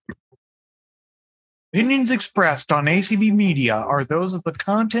Opinions expressed on ACB Media are those of the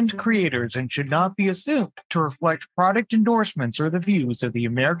content creators and should not be assumed to reflect product endorsements or the views of the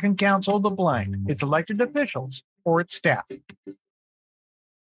American Council of the Blind, its elected officials, or its staff.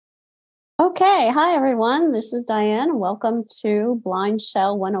 Okay, hi everyone. This is Diane. Welcome to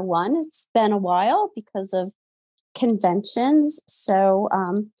BlindShell 101. It's been a while because of conventions.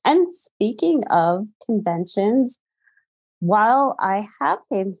 And speaking of conventions, while I have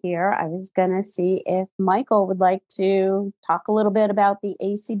him here, I was going to see if Michael would like to talk a little bit about the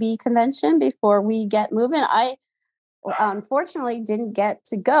ACB convention before we get moving. I unfortunately didn't get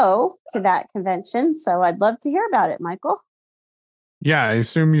to go to that convention, so I'd love to hear about it, Michael. Yeah, I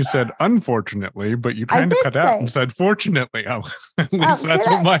assume you said unfortunately, but you kind of cut out and said fortunately. Oh, at least that's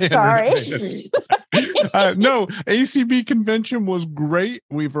what my internet is. No, ACB convention was great.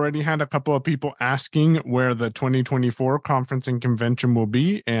 We've already had a couple of people asking where the 2024 conference and convention will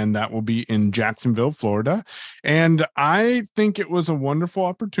be, and that will be in Jacksonville, Florida. And I think it was a wonderful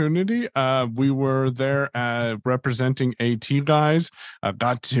opportunity. We were there representing AT guys.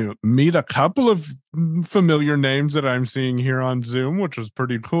 Got to meet a couple of familiar names that I'm seeing here on Zoom, which was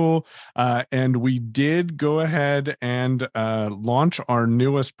pretty cool. And we did go ahead and launch our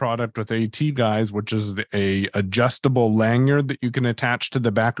newest product with AT guys, which is a adjustable lanyard that you can attach to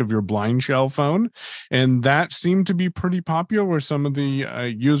the back of your BlindShell phone. And that seemed to be pretty popular with some of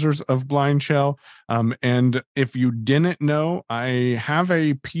the users of BlindShell. And if you didn't know, I have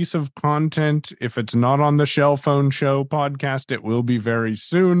a piece of content. If it's not on the Shell Phone Show podcast, it will be very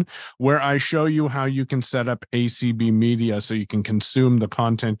soon, where I show you how you can set up ACB Media so you can consume the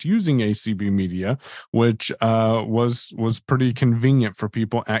content using ACB Media, which was pretty convenient for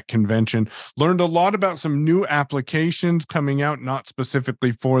people at convention. Learned a lot about some new applications coming out, not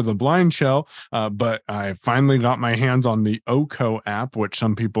specifically for the BlindShell, but I finally got my hands on the OCO app, which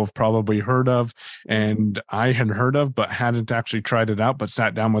some people have probably heard of, and I had heard of, but hadn't actually tried it out, but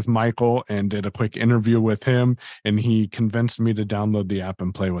sat down with Michael and did a quick interview with him, and he convinced me to download the app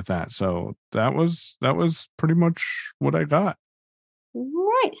and play with that. So that was pretty much what I got.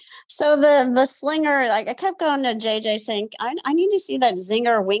 Right. So the slinger, like I kept going to JJ saying, I need to see that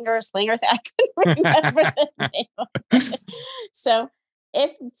zinger, winger, slinger thing. I couldn't remember the name of it. So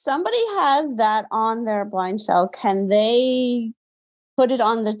if somebody has that on their BlindShell, can they put it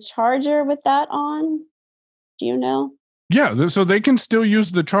on the charger with that on? Do you know? Yeah, so they can still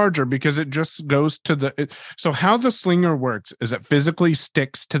use the charger because it just goes to so how the slinger works is it physically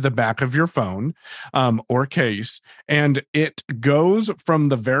sticks to the back of your phone or case, and it goes from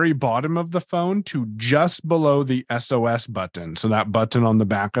the very bottom of the phone to just below the SOS button. So that button on the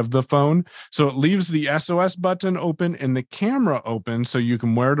back of the phone. So it leaves the SOS button open and the camera open so you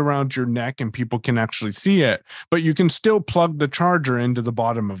can wear it around your neck and people can actually see it. But you can still plug the charger into the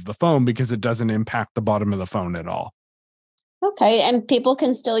bottom of the phone because it doesn't impact the bottom of the phone at all. Okay, and people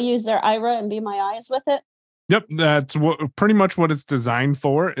can still use their Ira and Be My Eyes with it? Yep, that's pretty much what it's designed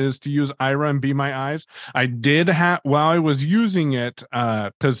for, is to use Ira and Be My Eyes. I did have, while I was using it,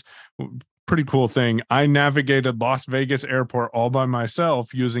 because pretty cool thing, I navigated Las Vegas airport all by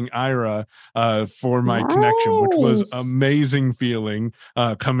myself using Ira for my connection, which was amazing feeling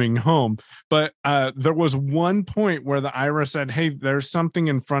coming home. But there was one point where the Ira said, hey, there's something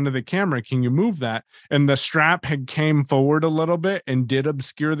in front of the camera. Can you move that? And the strap had came forward a little bit and did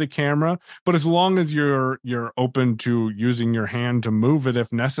obscure the camera. But as long as you're open to using your hand to move it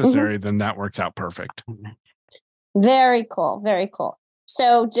if necessary, then that works out perfect. Very cool. Very cool.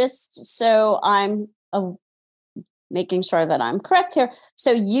 So just so I'm making sure that I'm correct here.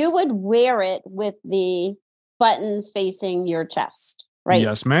 So you would wear it with the buttons facing your chest, right?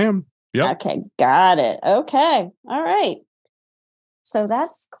 Yes, ma'am. Yep. Okay, got it. Okay. All right. So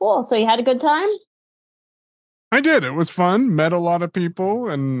that's cool. So you had a good time? I did. It was fun. Met a lot of people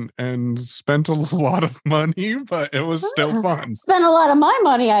and spent a lot of money, but it was still fun. Spent a lot of my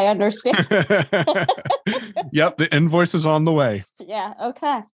money, I understand. Yep, the invoice is on the way. Yeah.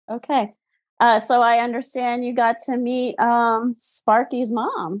 Okay. So I understand you got to meet Sparky's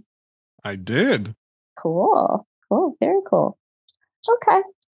mom. I did. Cool. Very cool. Okay.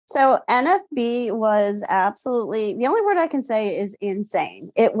 So NFB was absolutely, the only word I can say is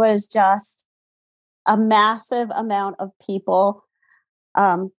insane. It was just a massive amount of people,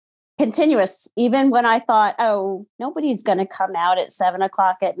 continuous. Even when I thought, oh, nobody's going to come out at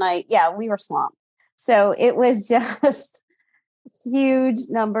 7:00 at night. Yeah, we were swamped. So it was just huge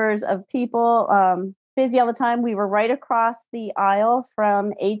numbers of people, busy all the time. We were right across the aisle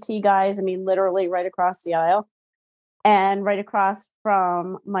from AT guys. I mean, literally right across the aisle, and right across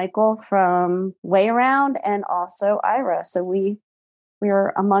from Michael from Way Around and also Ira. So we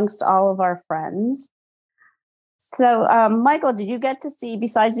were amongst all of our friends. So, Michael, did you get to see,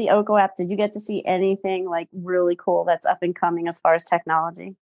 besides the Oko app, did you get to see anything like really cool that's up and coming as far as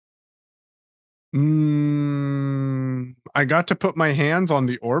technology? I got to put my hands on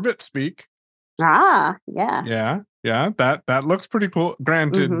the Orbit Speak. Ah, yeah. Yeah. That looks pretty cool.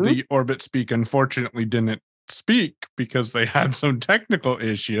 Granted, the Orbit Speak unfortunately didn't speak because they had some technical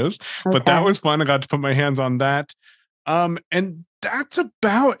issues, but that was fun. I got to put my hands on that. And that's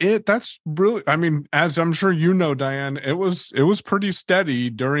about it. That's really, I mean, as I'm sure you know, Diane, it was pretty steady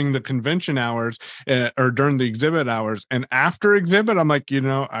during the convention hours or during the exhibit hours. And after exhibit, I'm like,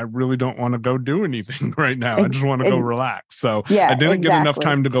 I really don't want to go do anything right now. I just want to go relax. So I didn't get enough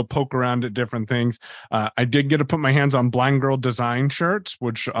time to go poke around at different things. I did get to put my hands on Blind Girl design shirts,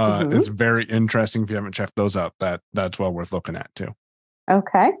 which is very interesting. If you haven't checked those out, that's well worth looking at too.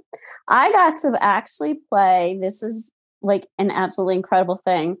 Okay. I got to actually play, this is like an absolutely incredible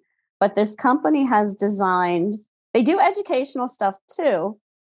thing, but this company has designed, they do educational stuff too,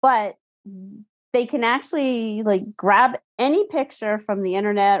 but they can actually like grab any picture from the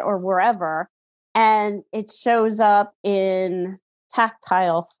internet or wherever, and it shows up in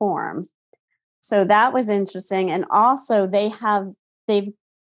tactile form. So that was interesting. And also they have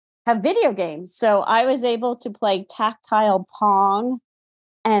video games. So I was able to play tactile Pong.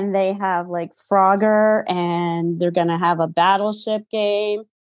 And they have like Frogger, and they're going to have a battleship game.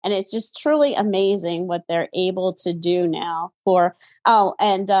 And it's just truly amazing what they're able to do now for,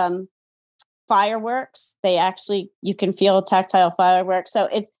 fireworks. You can feel tactile fireworks. So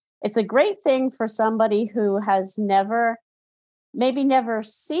it's a great thing for somebody who has never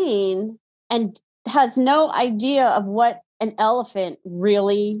seen and has no idea of what an elephant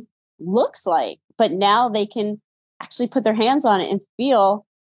really looks like. But now they can actually put their hands on it and feel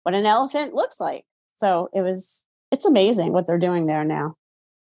what an elephant looks like. So it's amazing what they're doing there now.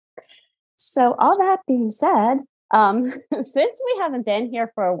 So all that being said, since we haven't been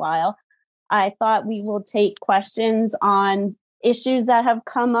here for a while, I thought we will take questions on issues that have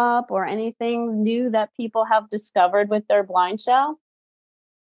come up or anything new that people have discovered with their BlindShell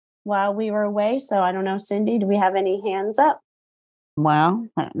while we were away. So I don't know, Cindy, do we have any hands up? Well,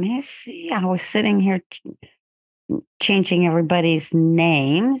 let me see. I was sitting here changing everybody's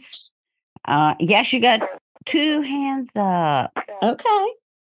names. Yes, you got 2 hands up. Okay.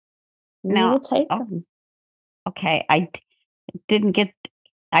 Now, we'll take them. Okay, I didn't get.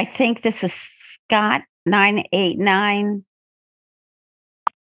 I think this is Scott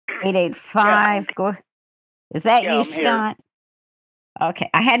 989-885. Go. Is that you, Scott? Here. Okay,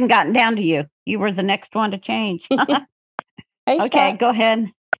 I hadn't gotten down to you. You were the next one to change. Hey, okay, Scott. Go ahead.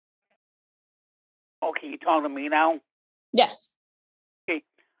 Okay, you talking to me now? Yes. Okay.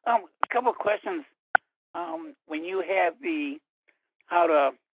 A couple of questions. When you have how to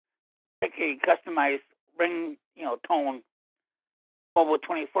pick a customized ring, tone mobile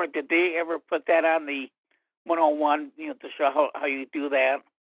 24, did they ever put that on the 101, to show how you do that?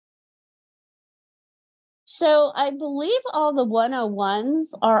 So I believe all the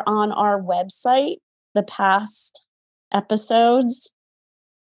 101s are on our website, the past episodes.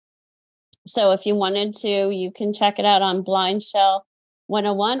 So if you wanted to, you can check it out on BlindShell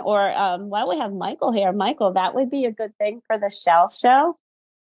 101, or while we have Michael here, Michael, that would be a good thing for the Shell Show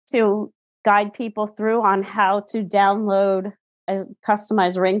to guide people through on how to download a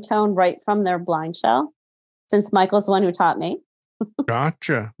customized ringtone right from their BlindShell, since Michael's the one who taught me.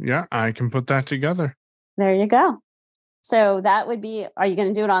 Gotcha. Yeah, I can put that together. There you go. So that would be, are you going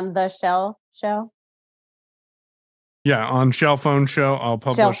to do it on the Shell Show? Yeah, on Shell Phone Show, I'll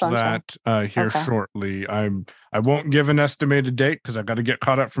publish that here shortly. I won't give an estimated date because I got to get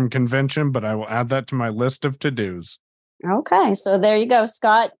caught up from convention, but I will add that to my list of to-dos. Okay, so there you go,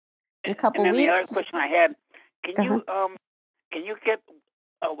 Scott. In a couple and then weeks. The other question I had: can you get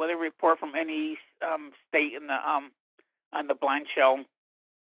a weather report from any state in the on the BlindShell?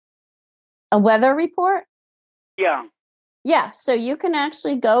 A weather report? Yeah. Yeah. So you can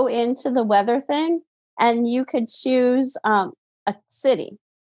actually go into the weather thing. And you could choose a city.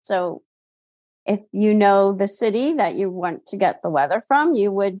 So if you know the city that you want to get the weather from,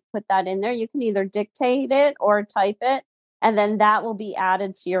 you would put that in there. You can either dictate it or type it, and then that will be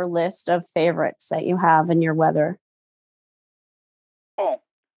added to your list of favorites that you have in your weather. Oh,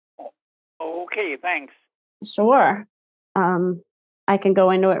 okay. Thanks. Sure. I can go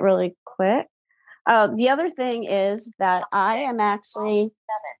into it really quick. The other thing is that I am actually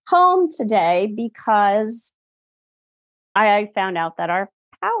home today because I found out that our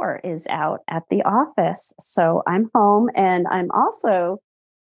power is out at the office. So I'm home, and I'm also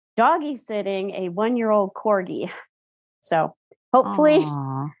doggy sitting a 1-year-old corgi. So hopefully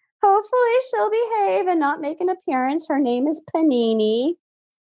hopefully she'll behave and not make an appearance. Her name is Panini,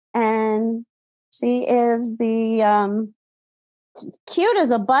 and she is the cute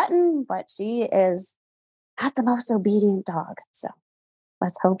as a button, but she is not the most obedient dog. So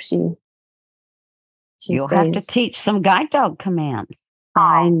let's hope she You'll stays. have to teach some guide dog commands.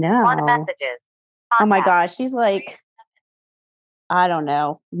 I know. On messages. Oh my gosh, she's like, I don't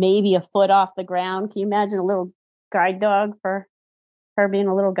know, maybe a foot off the ground. Can you imagine a little guide dog for her being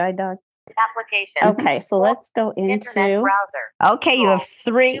a little guide dog? Application. Okay, so let's go Internet into browser. Okay, you have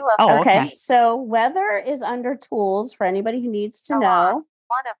 3. Two of okay, so weather is under tools for anybody who needs to know.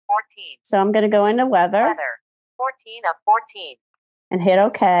 1 of 14. So I'm going to go into weather. 14 of 14. And hit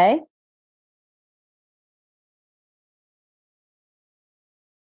OK.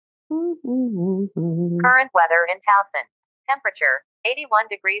 Current weather in Towson. Temperature 81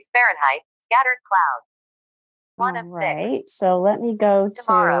 degrees Fahrenheit. Scattered clouds. 1 of 6. Right. So let me go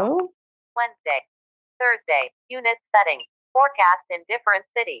Tomorrow. to Wednesday. Thursday. Unit setting. Forecast in different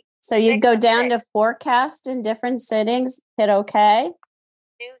city. So you 6 go of down 6. to forecast in different settings, hit OK.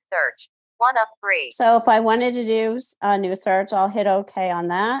 New search. 1 of 3. So if I wanted to do a new search, I'll hit OK on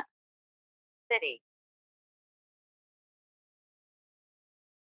that. City.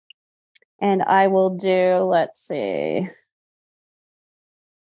 And I will do, let's see,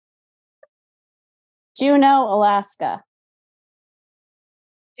 Juneau, Alaska.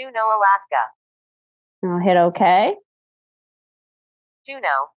 Juneau, Alaska. And I'll hit OK.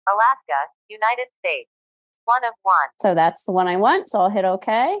 Juneau, Alaska, United States. 1 of 1. So that's the one I want. So I'll hit OK.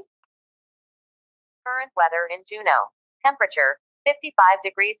 Current weather in Juneau. Temperature 55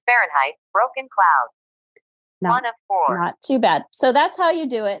 degrees Fahrenheit. Broken clouds. 1 of 4. Not too bad. So that's how you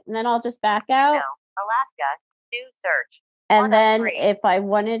do it. And then I'll just back out. Juneau, Alaska, new search. And 1 of then 3. if I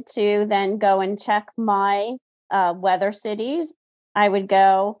wanted to then go and check my weather cities, I would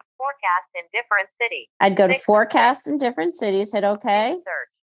go. Forecast in different city. I'd go to 6 of forecast in different cities, hit OK. New search.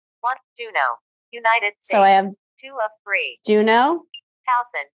 1 Juneau, United States. So I have 2 of 3. Juneau,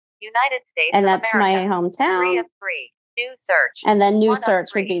 Towson, United States and of that's America. my hometown. 3 of 3. New search. And then new 1 of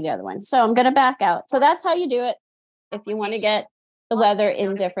search would 3. be the other one. So I'm going to back out. So that's how you do it if you want to get the weather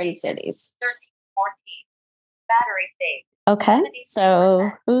in different cities. 13, 14. Battery state. Okay.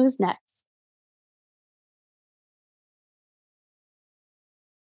 So who's next?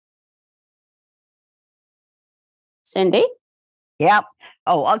 Cindy? Yep.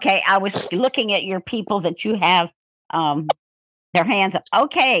 Oh, okay. I was looking at your people that you have their hands up.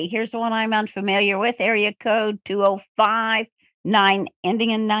 Okay, here's the one I'm unfamiliar with. Area code 2059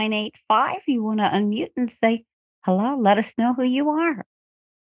 ending in 985. You want to unmute and say hello? Let us know who you are.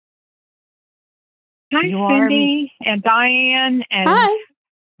 Hi, Cindy and Diane and Hi.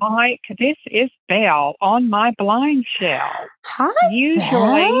 Mike. This is Belle on my BlindShell. Hi.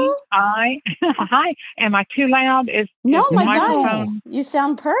 Usually, Belle. Hi. Am I too loud? No, is my microphone? gosh. You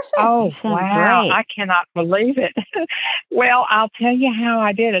sound perfect. Oh, You sound wow. great. I cannot believe it. Well, I'll tell you how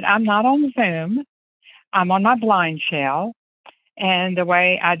I did it. I'm not on Zoom. I'm on my BlindShell. And the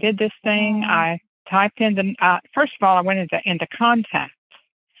way I did this thing, I typed in first of all, I went into contacts,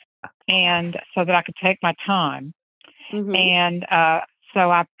 and so that I could take my time. Mm-hmm. And so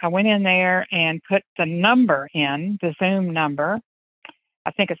I went in there and put the number in, the Zoom number.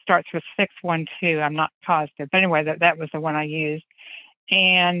 I think it starts with 612. I'm not positive. But anyway, that was the one I used.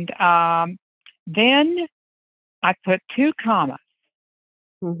 And then I put 2 commas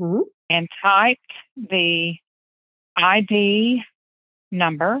Mm-hmm. and typed the ID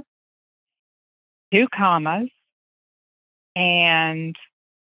number, 2 commas, and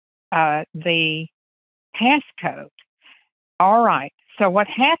the passcode. All right. So what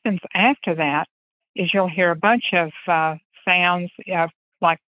happens after that is you'll hear a bunch of sounds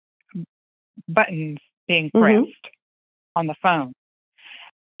like buttons being pressed on the phone.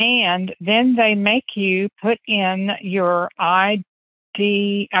 And then they make you put in your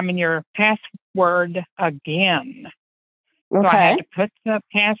your password again. Okay. So I had to put the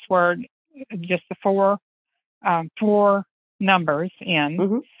password, just the 4 numbers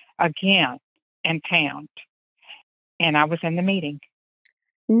in again and pound. And I was in the meeting.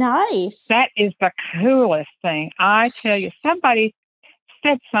 Nice. That is the coolest thing. I tell you, somebody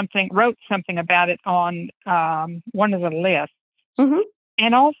wrote something about it on one of the lists. Mm-hmm.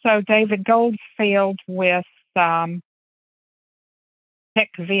 And also David Goldfield with Tech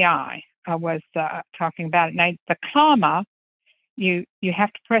VI was talking about it. Now, the comma, you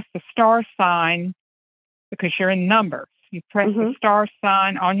have to press the star sign because you're in numbers. You press the star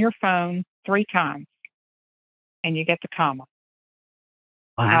sign on your phone 3 times, and you get the comma.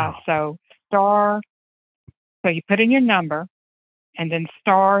 Wow. So you put in your number, and then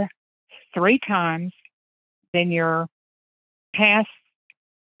star 3 times, then your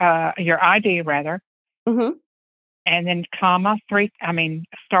your ID rather, Mm-hmm. and then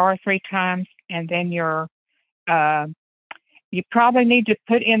star 3 times, and then your you probably need to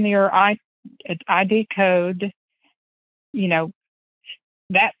put in your ID code,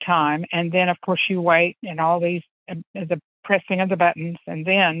 that time, and then of course you wait, and all these the pressing of the buttons, and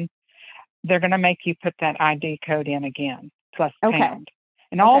then they're going to make you put that ID code in again plus pound.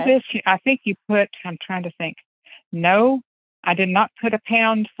 And all this, I think you put. I'm trying to think. No, I did not put a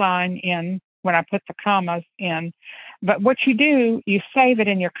pound sign in when I put the commas in. But what you do, you save it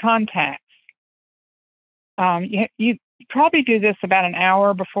in your contacts. You probably do this about an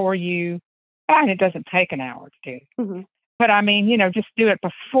hour before you. And it doesn't take an hour to do. Mm-hmm. But just do it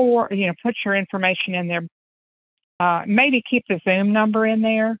before, put your information in there. Maybe keep the Zoom number in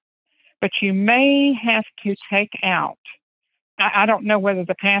there, but you may have to take out. I don't know whether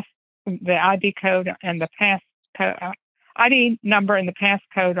the ID code and the ID number and the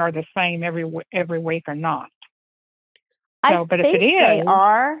passcode are the same every week or not. So, but if it is, they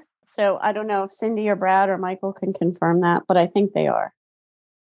are. So I don't know if Cindy or Brad or Michael can confirm that, but I think they are.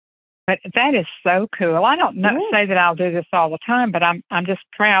 But that is so cool. I don't say that I'll do this all the time, but I'm just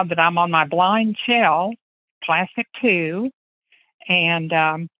proud that I'm on my BlindShell Classic 2,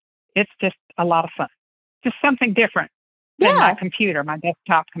 and it's just a lot of fun. Just something different than my computer, my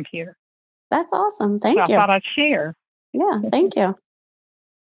desktop computer. That's awesome. Thank you. I thought I'd share. Yeah, thank you.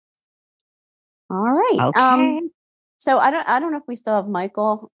 All right. Okay. So I don't know if we still have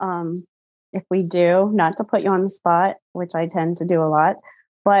Michael. If we do, not to put you on the spot, which I tend to do a lot,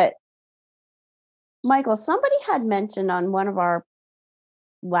 but Michael, somebody had mentioned on one of our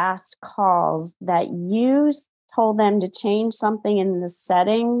last calls that you told them to change something in the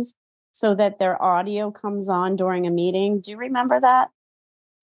settings so that their audio comes on during a meeting. Do you remember that?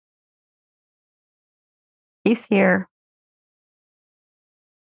 He's here.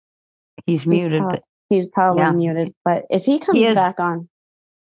 He's muted. He's probably muted, but if he comes back on.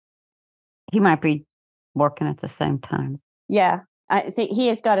 He might be working at the same time. Yeah. I think he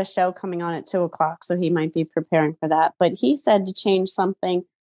has got a show coming on at 2:00, so he might be preparing for that. But he said to change something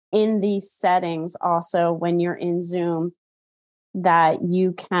in these settings also when you're in Zoom that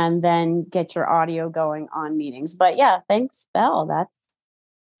you can then get your audio going on meetings. But yeah, thanks, Belle.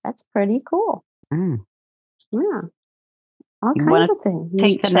 That's pretty cool. Mm. Yeah. All kinds of things.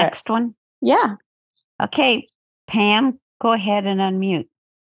 Take the next one? Yeah. Okay, Pam, go ahead and unmute.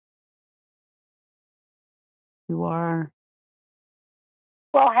 You are.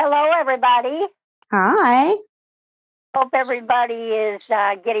 Well, hello, everybody. Hi. Hope everybody is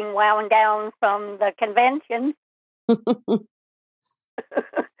getting wound down from the convention. We're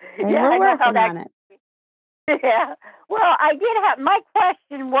working on it. Yeah. Well, I did have, my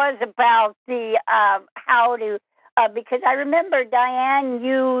question was about the how to, because I remember, Diane,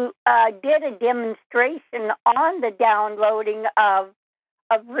 you did a demonstration on the downloading of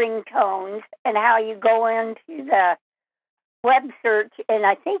ringtones and how you go into the web search, and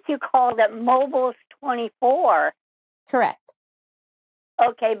I think you called it Mobiles 24. Correct.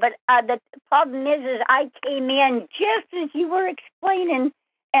 Okay, but the problem is I came in just as you were explaining,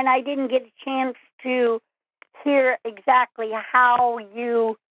 and I didn't get a chance to hear exactly how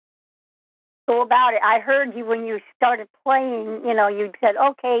you go about it. I heard you when you started playing, you said,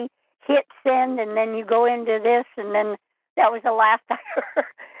 okay, hit send, and then you go into this, and then that was the last I heard.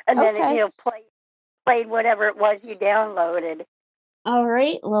 And then it, played whatever it was you downloaded. All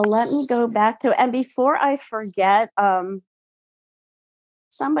right. Well, let me go back to it. And before I forget,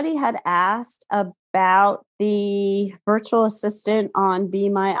 somebody had asked about the virtual assistant on Be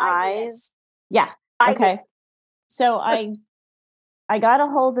My Eyes. Yeah. Okay. So I got a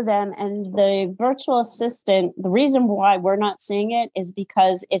hold of them, and the virtual assistant, the reason why we're not seeing it is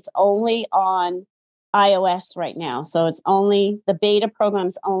because it's only on iOS right now. So it's only, the beta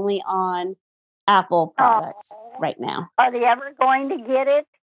program's only on Apple products right now. Are they ever going to get it?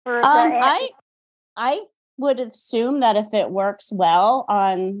 For I would assume that if it works well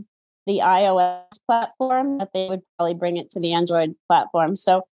on the iOS platform, that they would probably bring it to the Android platform.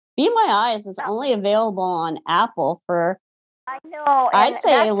 So Be My Eyes is only available on Apple for, I know, I'd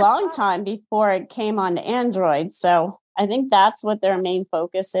say a long time before it came on to Android. So I think that's what their main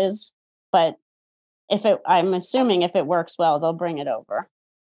focus is. But I'm assuming if it works well, they'll bring it over.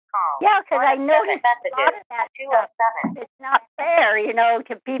 Yeah, because I noticed a lot of that stuff. It's not fair,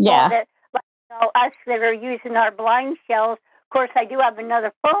 to people that, us that are using our BlindShells. Of course, I do have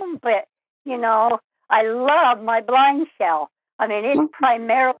another phone, but, I love my BlindShell. I mean, it's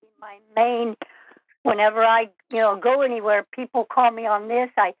primarily my main whenever I, go anywhere, people call me on this.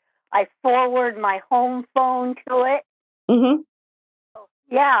 I forward my home phone to it. Mm-hmm.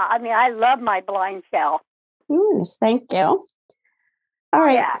 Yeah, I love my BlindShell. Yes, thank you. All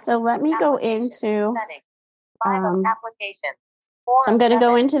right, so let me go into. Application. So I'm going to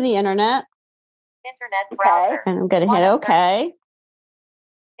go into the internet. Internet browser. And I'm going to hit OK.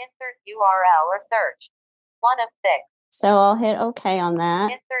 Insert URL or search. 1 of 6. So I'll hit OK on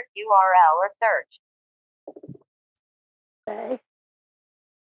that. Insert URL or search. Okay.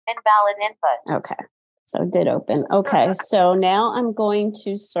 Invalid input. Okay. So it did open. Okay. So now I'm going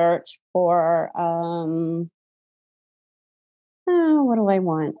to search for what do I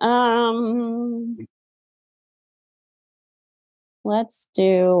want? Let's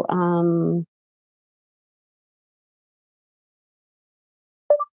do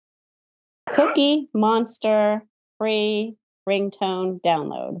Cookie Monster free ringtone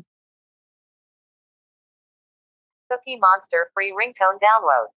download. Cookie Monster free ringtone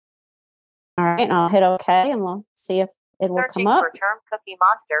download. All right, and I'll hit OK, and we'll see if it will come up. Searching for term Cookie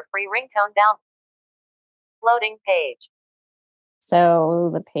Monster free ringtone down. Loading page.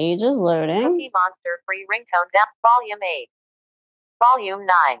 So the page is loading. Cookie Monster free ringtone down. Volume 8. Volume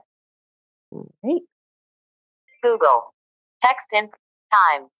 9. All right. Google. Text in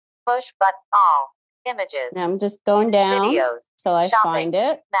times. Push button all. Images. Now I'm just going down videos till I shopping, find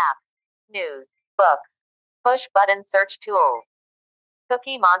it. Maps. News. Books. Push button search tool.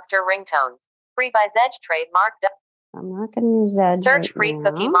 Cookie Monster ringtones. Free by Zedge trademark. I'm not going to use Zedge. Search right free now.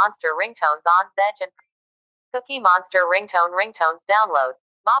 Cookie Monster ringtones on Zedge and Cookie Monster ringtones download.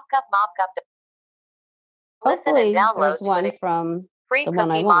 Mobcup. Listen and download there's one from free the Cookie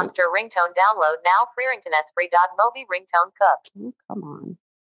one I want. Monster ringtone download now. Free ringtone cook. Oh, come on.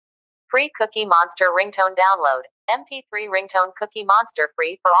 Free Cookie Monster ringtone download. MP3 ringtone Cookie Monster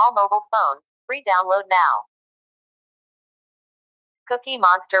free for all mobile phones. Free download now. Cookie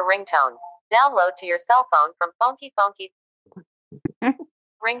Monster ringtone. Download to your cell phone from Funky.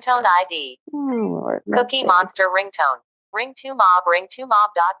 Ringtone ID. Oh, Lord. Cookie Monster ringtone.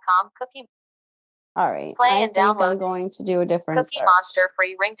 ring2mob.com. Cookie. All right. Play I and think download. I'm going to do a different Cookie search. Monster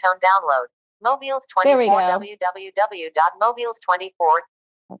free ringtone download. Mobiles 24. There we go. www.mobiles24.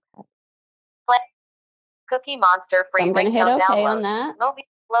 Okay. Play. Cookie Monster free So I'm going to hit ringtone OK download. on that.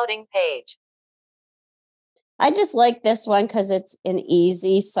 Loading page. I just like this one because it's an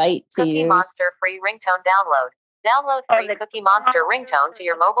easy site to Cookie use. Monster free ringtone download. Download free Cookie Monster ringtone to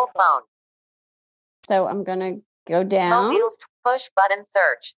your mobile phone. So I'm going to go down. Mobiles push button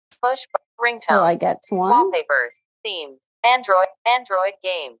search. Push ringtone. So I get to one. Wallpapers. Themes. Android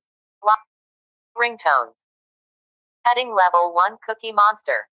games. Ringtones. Heading level 1 Cookie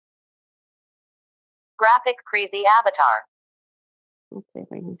Monster. Graphic crazy avatar. Let's see if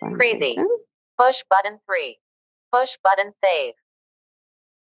we can find Crazy. something. Push button 3. Push button save.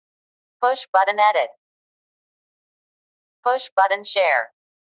 Push button edit. Push button share.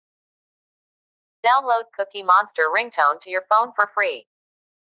 Download Cookie Monster ringtone to your phone for free.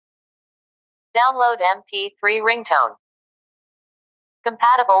 Download MP3 ringtone.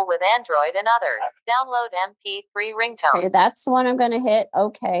 Compatible with Android and others. Download MP3 ringtone. Okay, that's the one I'm going to hit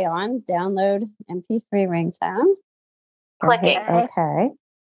OK on. Download MP3 ringtone. Clicking. OK.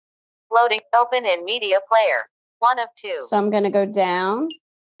 Loading. Open in media player. 1 of 2. So I'm going to go down.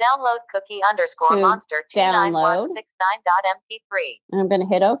 Download Cookie _ Monster 29169.mp3. And I'm going to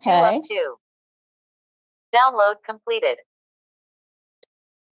hit OK. 2 of 2. Download completed.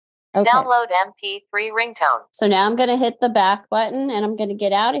 Okay. Download MP3 ringtone. So now I'm going to hit the back button and I'm going to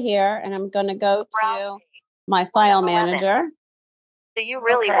get out of here and I'm going to go to my file manager. Do you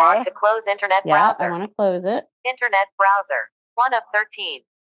really want to close Internet Browser? Yeah, I want to close it. Internet Browser. 1 of 13.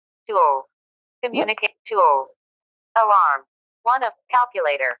 Tools. Communicate tools. Alarm. 1 of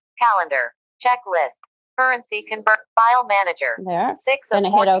calculator. Calendar. Checklist. Currency convert. File manager. There. 6 of 14.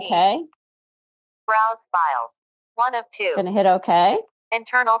 Going to hit OK. Browse files. 1 of 2. Going to hit OK.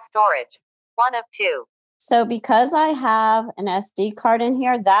 Internal storage. 1 of 2. So because I have an SD card in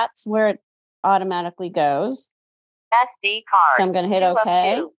here, that's where it automatically goes. SD card. So I'm going to hit 2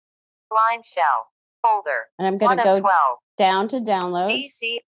 OK. of 2. BlindShell. Folder. And I'm going to go 12. down to downloads.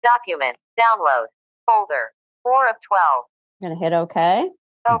 PC. Document. Download. Folder. 4 of 12. I'm going to hit OK.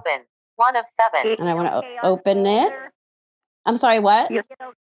 Open. 1 of 7. And I want to open it. I'm sorry, what? You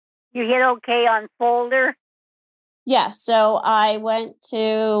hit OK on folder? Yeah, so I went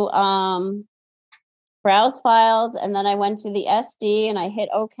to browse files and then I went to the SD and I hit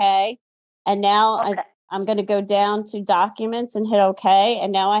OK. And now I'm going to go down to documents and hit OK.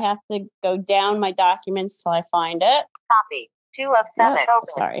 And now I have to go down my documents till I find it. Copy. 2 of 7. Yep, Open.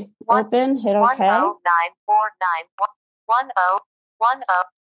 Sorry. One, Open. Hit 1 OK. 0 9 4 9 1 0 1 up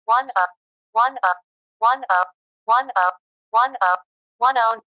 1 up 1 up 1 up 1 up 1 up 1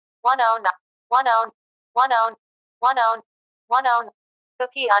 0 1 0 1 0 1 0 1 0 1 0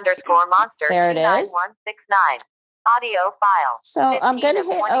 cookie underscore monster There it is. 29169. Audio file. So I'm going to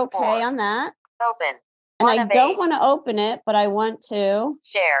hit 24. OK on that. Open. And 1 I of don't 8. want to open it, but I want to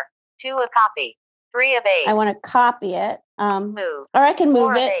Share. 2 of copy. 3 of 8. I want to copy it. Move. Or I can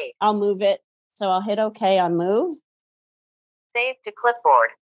move 4 of it. 8. I'll move it. So I'll hit OK on move. Save to clipboard.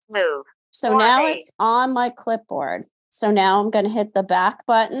 Move. So 4 of now 8. it's on my clipboard. So now I'm going to hit the back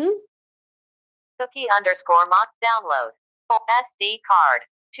button. Cookie underscore mock download. SD card.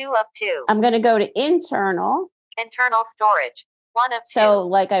 2 of 2. I'm going to go to internal. Internal storage. 1 of 2. So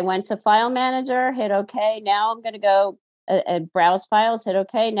like I went to file manager, hit OK. Now I'm going to go browse files, hit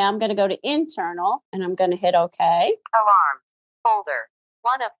OK. Now I'm going to go to internal and I'm going to hit OK. Alarm. Folder.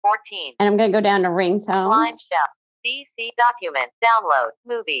 1 of 14. And I'm going to go down to ringtones. BlindShell. DC document. Download.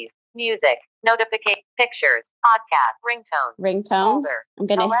 Movies. Music. Notification. Pictures. Podcast. Ringtones. Ringtones. Folder. I'm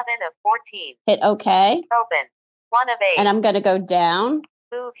going to 11 of 14. hit OK. Open. 1 of 8. And I'm going to go down.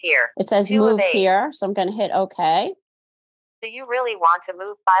 Move here. It says 2 move of 8. here. So I'm going to hit OK. Do you really want to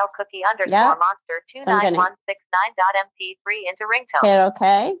move file cookie underscore Yep. monster So I'm gonna 29169.mp3 into ringtone? hit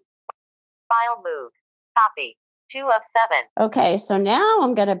OK. File moved. Copy. 2 of 7. Okay, so now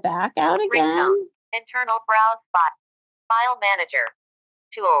I'm going to back out again. Ringtone. Internal browse file. File manager.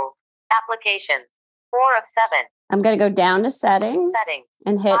 Tools. Applications. 4 of 7. I'm going to go down to settings Settings.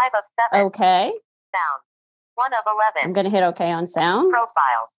 and hit 5 of 7. OK. Sound. 1 of I'm 11. going to hit OK on sounds.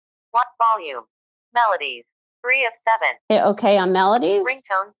 Profiles. 1 volume. Melodies. 3 of 7. Hit OK on melodies.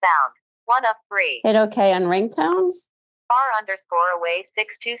 Ringtone sound. 1 of 3. Hit OK on ringtones. Bar underscore away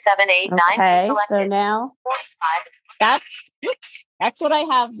 627892 Okay, selected. so now 45. that's what I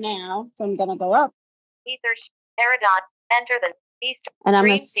have now. So I'm going to go up. Ether. Peridot. Enter the East. And I'm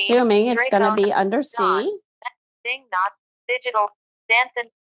Dream assuming scene, it's going to Dracon, be under C. Dawn, Sing not. Digital. Dancing.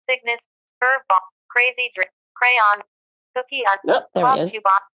 Cygnus. Curveball. Crazy. Crayon. Cookie. Oh, there it is.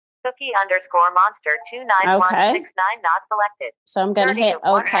 Cookie underscore monster 29169 not selected. So I'm going to hit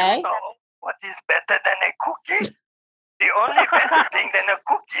OK. What is better than a cookie? The only better thing than a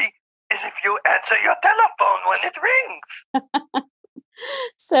cookie is if you answer your telephone when it rings.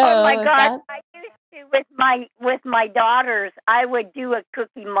 So oh my God! I used to with my daughters. I would do a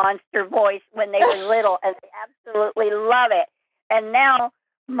Cookie Monster voice when they were little, and they absolutely love it. And now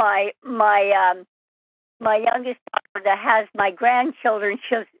my youngest daughter that has my grandchildren,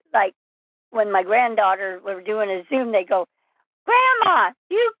 she's like, when my granddaughter were doing a Zoom, they go, "Grandma,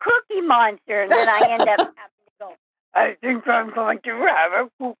 you Cookie Monster," and then I end up having to go, "I think I'm going to have a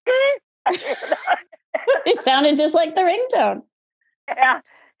cookie." It sounded just like the ringtone. Yeah,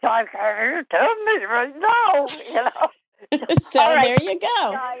 so I can't tell me right now, So right, there you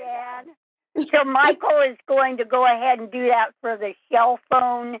go. Diane. So Michael is going to go ahead and do that for the shell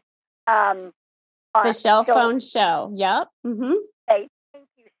phone. The shell phone show. Yep. Mm-hmm. Okay, thank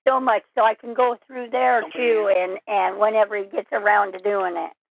you so much. So I can go through there too, and whenever he gets around to doing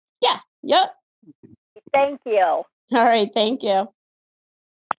it. Yeah. Yep. Thank you. All right. Thank you.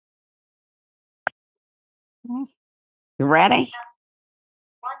 You ready?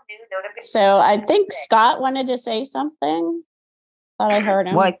 So I think Scott wanted to say something. Thought I heard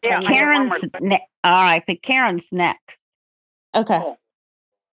him. Well, Karen's all right, but Karen's next. Okay.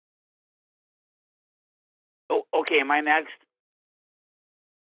 Oh, okay. Am I next?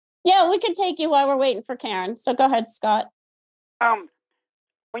 Yeah, we can take you while we're waiting for Karen. So go ahead, Scott.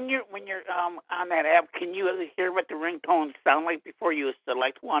 When you're on that app, can you hear what the ringtones sound like before you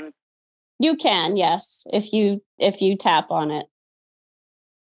select one? You can, yes, if you tap on it.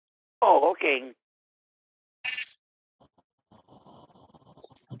 Oh, okay.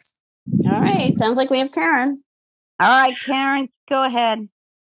 All right. Sounds like we have Karen. All right, Karen, go ahead.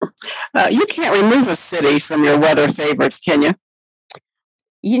 You can't remove a city from your weather favorites, can you?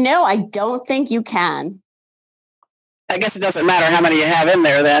 You know, I don't think you can. I guess it doesn't matter how many you have in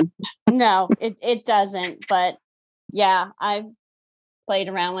there then. No, it doesn't. But yeah, I've played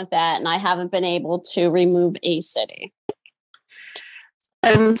around with that and I haven't been able to remove a city.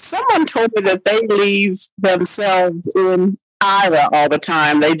 And someone told me that they leave themselves in Ira all the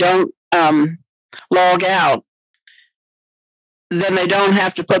time. They don't log out. Then they don't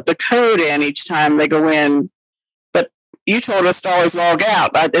have to put the code in each time they go in. But you told us to always log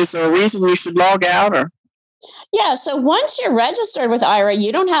out. Is there a reason you should log out? Or? Yeah, so once you're registered with Ira,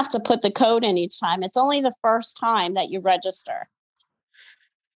 you don't have to put the code in each time. It's only the first time that you register.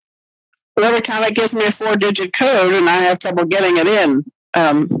 every time it gives me a 4-digit code and I have trouble getting it in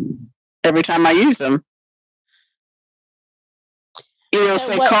every time I use them. You'll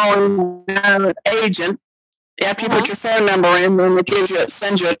say calling an agent. After you put your phone number in, then it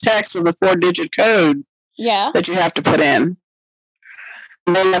sends you a text with a 4-digit code that you have to put in.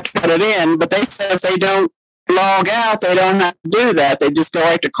 And then you have to put it in. But they say if they don't log out, they don't have to do that. They just go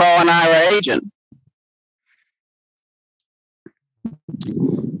right to call an IRA agent.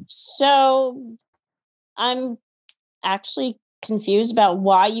 So I'm actually confused about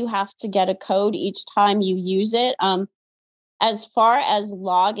why you have to get a code each time you use it. As far as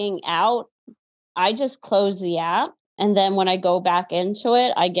logging out, I just close the app, and then when I go back into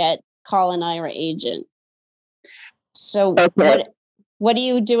it, I get call an IRA agent. So what are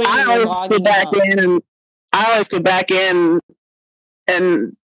you doing when you're logging out? I always go back in,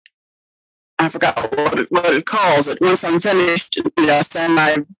 and I forgot what it calls it. Once I'm finished, send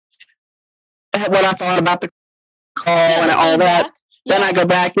what I thought about the call and all that. Then I go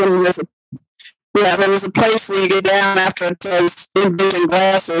back in. There's a place where you go down after it says in-vision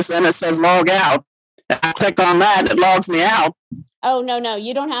glasses and it says log out. I click on that, it logs me out. Oh, no,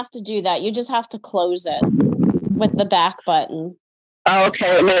 you don't have to do that. You just have to close it with the back button. Oh,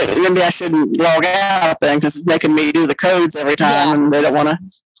 okay. Maybe I shouldn't log out then because it's making me do the codes every time and they don't want to.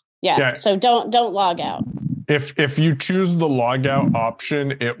 Yeah. So don't log out. If you choose the log out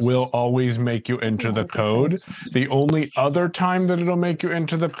option, it will always make you enter the code. The only other time that it'll make you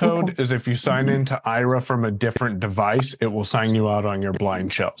enter the code is if you sign into IRA from a different device, it will sign you out on your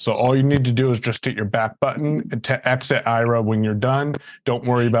BlindShell. So all you need to do is just hit your back button to exit IRA when you're done. Don't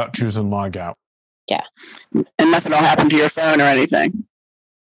worry about choosing log out. Yeah. And nothing will happen to your phone or anything?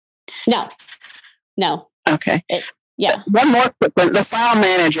 No. Okay. Yeah. One more quick one. The file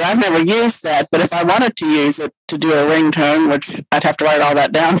manager, I've never used that, but if I wanted to use it to do a ringtone, which I'd have to write all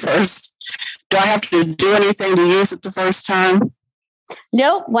that down first, do I have to do anything to use it the first time?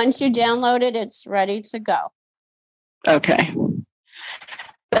 Nope. Once you download it, it's ready to go. Okay.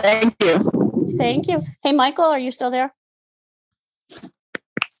 Thank you. Thank you. Hey, Michael, are you still there?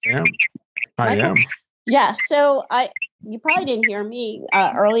 Yeah, I am. Yeah. So you probably didn't hear me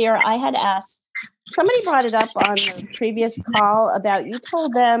earlier. I had asked, somebody brought it up on the previous call about you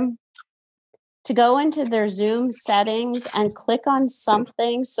told them to go into their Zoom settings and click on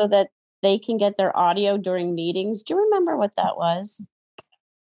something so that they can get their audio during meetings. Do you remember what that was?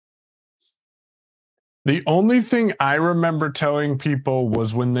 The only thing I remember telling people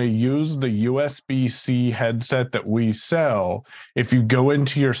was when they use the USB-C headset that we sell, if you go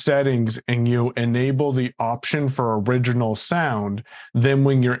into your settings and you enable the option for original sound, then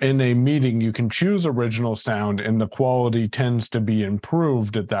when you're in a meeting, you can choose original sound and the quality tends to be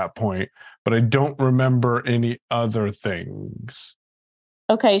improved at that point. But I don't remember any other things.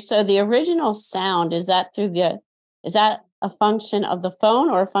 Okay, so the original sound, is that a function of the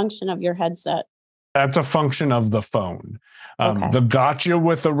phone or a function of your headset? That's a function of the phone. The gotcha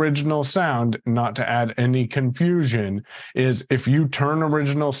with original sound, not to add any confusion, is if you turn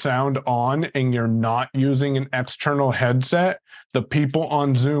original sound on and you're not using an external headset, the people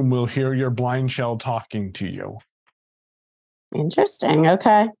on Zoom will hear your BlindShell talking to you. Interesting.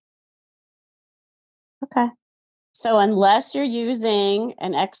 Okay. So unless you're using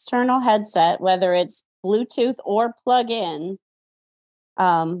an external headset, whether it's Bluetooth or plug-in,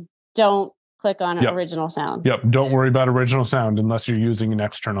 don't click on original sound. Yep. Don't worry about original sound unless you're using an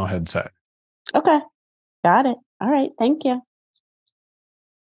external headset. Okay. Got it. All right. Thank you.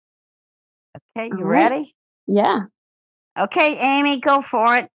 Okay. You ready? Yeah. Okay, Amy, go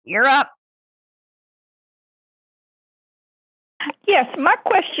for it. You're up. Yes. My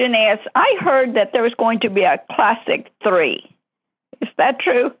question is, I heard that there was going to be a Classic 3. Is that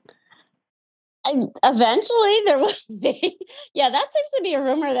true? Eventually there will be. Yeah, that seems to be a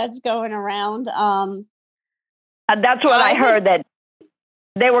rumor that's going around. That's what I heard, that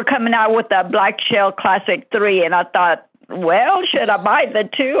they were coming out with the BlindShell Classic 3, and I thought, well, should I buy the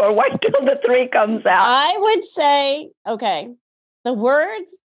 2 or wait till the 3 comes out? I would say, okay, the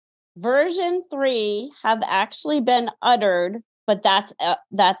words version 3 have actually been uttered, but that's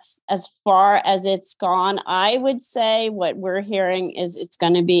as far as it's gone. I would say what we're hearing is it's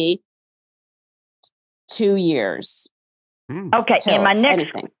going to be 2 years. Okay, and my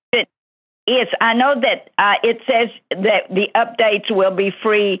next question is, I know that it says that the updates will be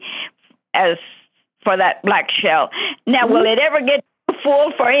free as for that BlindShell. Now, will it ever get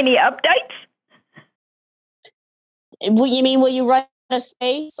full for any updates? Will you run out of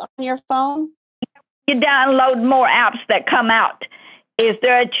space on your phone? You download more apps that come out. Is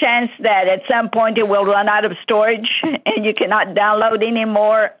there a chance that at some point it will run out of storage and you cannot download any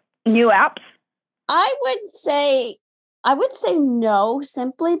more new apps? I would say no,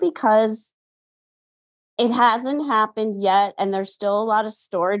 simply because it hasn't happened yet, and there's still a lot of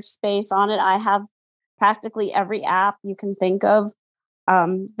storage space on it. I have practically every app you can think of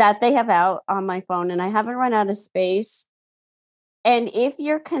that they have out on my phone, and I haven't run out of space. And if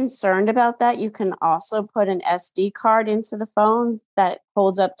you're concerned about that, you can also put an SD card into the phone that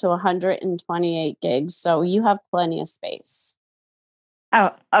holds up to 128 gigs. So you have plenty of space. Oh,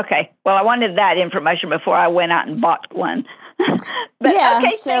 okay. Well, I wanted that information before I went out and bought one. But, yeah.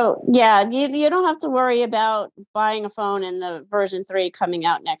 Okay, so you don't have to worry about buying a phone in the version 3 coming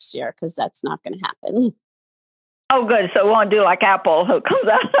out next year, because that's not going to happen. Oh, good. So it won't do like Apple, who comes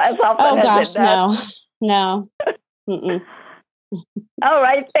out as often as it does. No. Mm-mm. All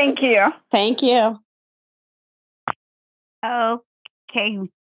right. Thank you. Thank you. Okay.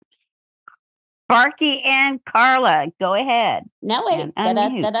 Sparky and Carla, go ahead. No, wait.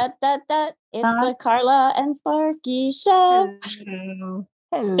 It's the Carla and Sparky show.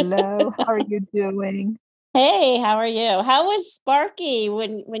 Hello. How are you doing? Hey, how are you? How was Sparky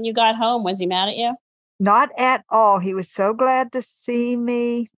when you got home? Was he mad at you? Not at all. He was so glad to see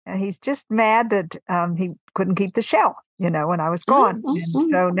me. He's just mad that he couldn't keep the shell, when I was gone. Mm-hmm.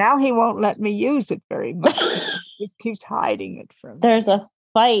 And so now he won't let me use it very much. He just keeps hiding it from me. There's a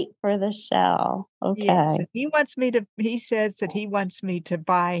fight for the shell. Okay. Yes, he says that he wants me to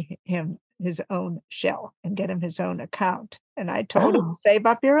buy him his own shell and get him his own account. And I told him, save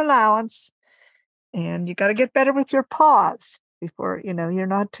up your allowance, and you got to get better with your paws before, you're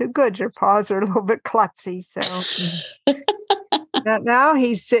not too good. Your paws are a little bit klutzy. So now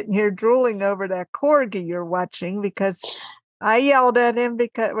he's sitting here drooling over that corgi you're watching, because I yelled at him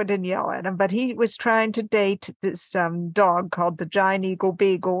didn't yell at him, but he was trying to date this dog called the Giant Eagle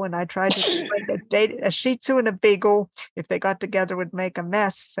Beagle. And I tried to explain that date a Shih Tzu and a Beagle, if they got together, would make a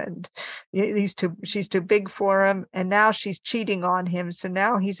mess. And she's too big for him. And now she's cheating on him. So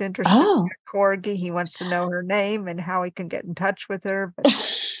now he's interested in her corgi. He wants to know her name and how he can get in touch with her. But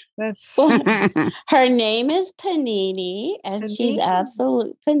that's her name is Panini, and she's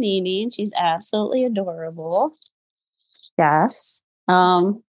absolutely Panini, and she's absolutely adorable. Yes.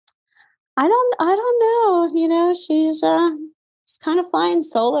 I don't know. She's kind of flying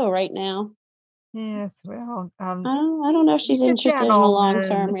solo right now. Yes. Well, I don't know if she's interested in a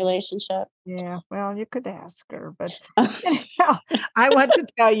long-term relationship. Yeah. Well, you could ask her, but anyhow, I want to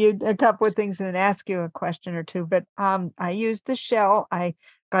tell you a couple of things and ask you a question or two. But I used the shell. I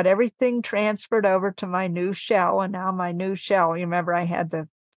got everything transferred over to my new shell, and now my new shell. You remember I had the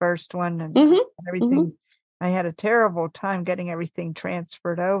first one and everything. Mm-hmm. I had a terrible time getting everything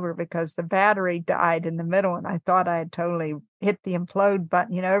transferred over because the battery died in the middle, and I thought I had totally hit the implode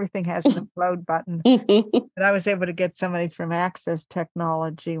button. Everything has an implode button. But I was able to get somebody from Access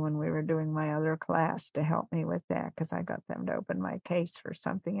Technology when we were doing my other class to help me with that, because I got them to open my case for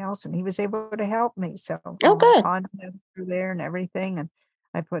something else, and he was able to help me. So good. Content through there and everything, and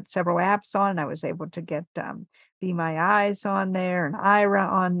I put several apps on. I was able to get Be My Eyes on there and Ira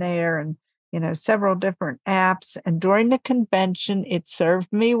on there, and several different apps. And during the convention, it served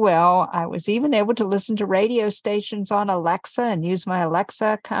me well. I was even able to listen to radio stations on Alexa and use my Alexa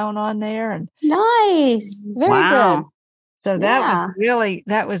account on there. And nice. Very good. So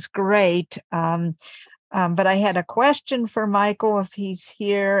that was great. But I had a question for Michael, if he's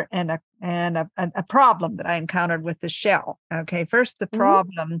here, and a problem that I encountered with the shell. Okay, first the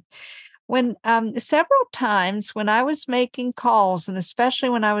problem. When several times when I was making calls, and especially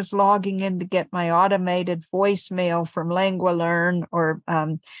when I was logging in to get my automated voicemail from LanguaLearn, or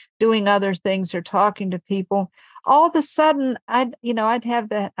doing other things or talking to people, all of a sudden I'd have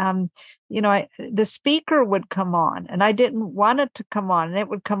the speaker would come on, and I didn't want it to come on, and it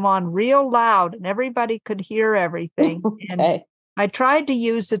would come on real loud, and everybody could hear everything. Okay. And I tried to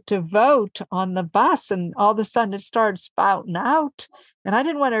use it to vote on the bus, and all of a sudden it started spouting out. And I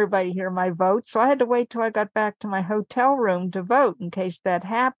didn't want everybody to hear my vote, so I had to wait till I got back to my hotel room to vote in case that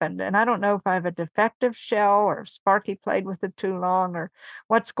happened. And I don't know if I have a defective shell, or if Sparky played with it too long, or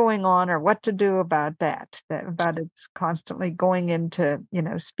what's going on, or what to do about that about it's constantly going into,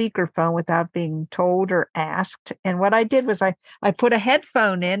 speakerphone without being told or asked. And what I did was I put a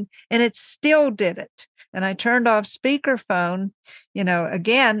headphone in, and it still did it. And I turned off speakerphone,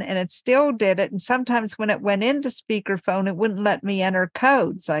 again, and it still did it. And sometimes when it went into speakerphone, it wouldn't let me enter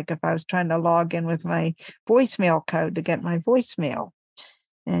codes, like if I was trying to log in with my voicemail code to get my voicemail.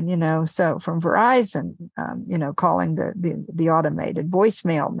 And, so from Verizon, calling the automated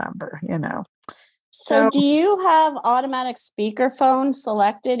voicemail number, So do you have automatic speakerphone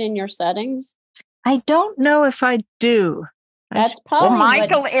selected in your settings? I don't know if I do. That's probably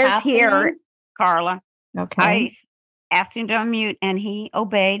Michael what's is happening. here, Carla. Okay. I asked him to unmute and he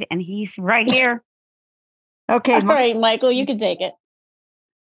obeyed and he's right here. Okay. All right, Michael, you can take it.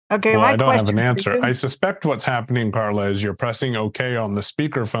 Okay. Well, My I don't have an question answer. for you- I suspect what's happening, Carla, is you're pressing OK on the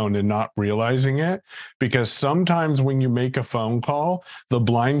speakerphone and not realizing it, because sometimes when you make a phone call, the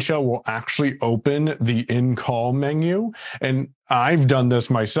BlindShell will actually open the in-call menu. And I've done this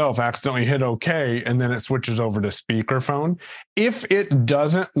myself, accidentally hit OK, and then it switches over to speakerphone. If it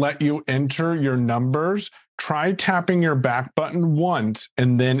doesn't let you enter your numbers, try tapping your back button once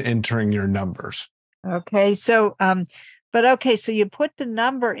and then entering your numbers. Okay. So, so you put the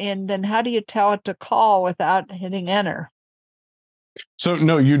number in, then how do you tell it to call without hitting enter? So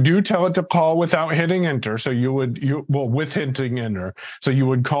no, you do tell it to call without hitting enter. So with hitting enter. So you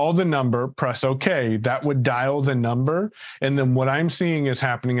would call the number, press OK. That would dial the number. And then what I'm seeing is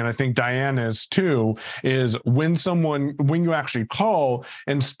happening, and I think Diane is too, is when you actually call,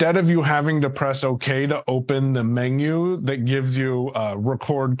 instead of you having to press OK to open the menu that gives you a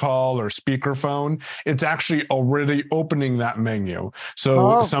record call or speakerphone, it's actually already opening that menu.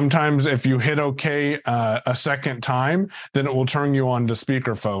 So sometimes if you hit OK a second time, then it will turn you on to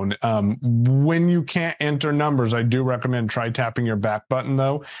speakerphone. When you can't enter numbers, I do recommend try tapping your back button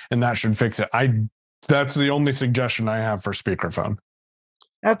though, and that should fix it. That's the only suggestion I have for speakerphone.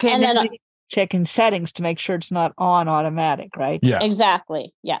 Okay, and then checking settings to make sure it's not on automatic, right? Yeah,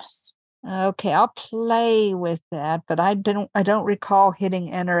 exactly. Yes. Okay, I'll play with that, but I don't recall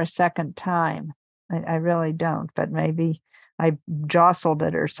hitting enter a second time. I really don't, but maybe I jostled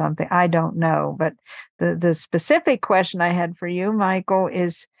it or something. I don't know. But the specific question I had for you, Michael,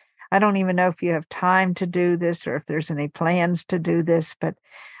 is I don't even know if you have time to do this or if there's any plans to do this, but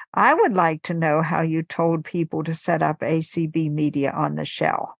I would like to know how you told people to set up ACB media on the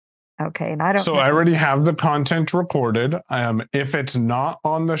shell. Okay. And I don't know. I already have the content recorded. If it's not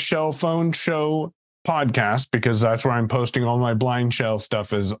on the Shell Phone Show podcast, because that's where I'm posting all my BlindShell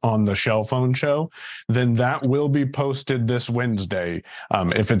stuff is on the Shell Phone Show, then that will be posted this Wednesday.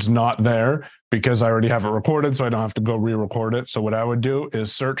 If it's not there, because I already have it recorded, so I don't have to go re-record it. So what I would do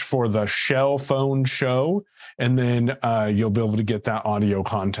is search for the Shell Phone Show, and then you'll be able to get that audio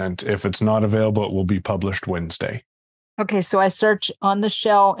content. If it's not available, it will be published Wednesday. Okay, so I search on the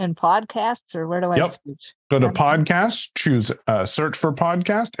Shell in podcasts, or where do I search? Go to podcast, choose search for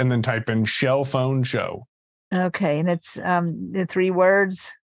podcast, and then type in Shell Phone Show. Okay, and it's the 3 words?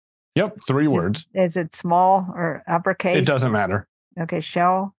 Yep, 3 words. Is it small or uppercase? It doesn't matter. Okay,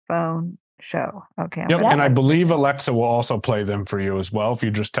 Shell Phone Show. Okay. Yep, and I believe Alexa will also play them for you as well if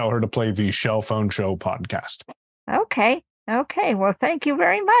you just tell her to play the Shell Phone Show podcast. Okay. Well, thank you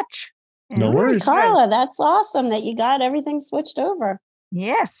very much. No worries. Carla, that's awesome that you got everything switched over.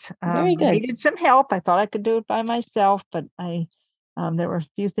 Yes. Very good. I needed some help. I thought I could do it by myself, but there were a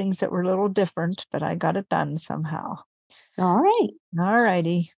few things that were a little different, but I got it done somehow. All right. All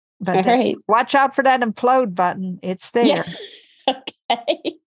righty. But all right. Watch out for that implode button. It's there. Yeah. Okay.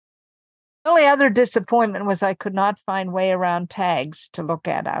 The only other disappointment was I could not find way around tags to look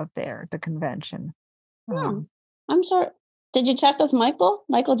at out there at the convention. I'm sorry. Did you check with Michael?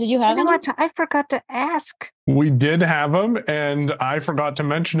 Michael, did you have any? I forgot to ask. We did have them, and I forgot to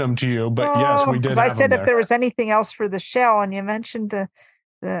mention them to you, but yes, we did have them. I said if there was anything else for the shell, and you mentioned the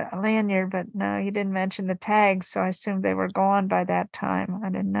lanyard, but no, you didn't mention the tags, so I assumed they were gone by that time. I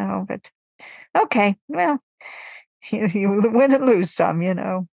didn't know, but okay. Well, you win and lose some,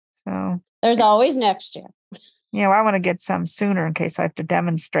 So there's always next year. I want to get some sooner in case I have to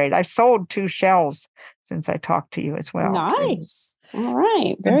demonstrate. I've sold 2 shells since I talked to you as well. Nice. All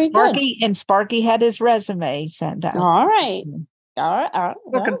right. Very good. And Sparky had his resume sent out. All right.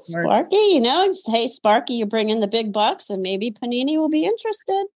 Well, Sparky, hey, Sparky, you bring in the big bucks and maybe Panini will be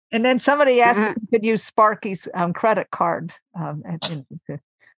interested. And then somebody asked if you could use Sparky's credit card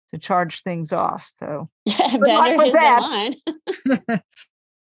to charge things off. So yeah, better his than mine.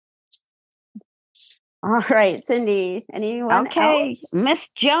 All right, Cindy, anyone else? Miss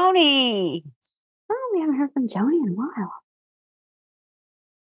Joni. Oh, we haven't heard from Joni in a while.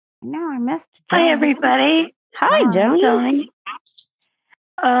 No, I missed Joni. Hi, everybody. Hi, Joni.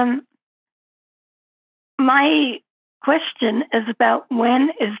 My question is about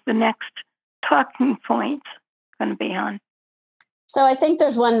when is the next talking point going to be on? So I think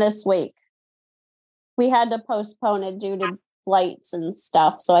there's one this week. We had to postpone it due to flights and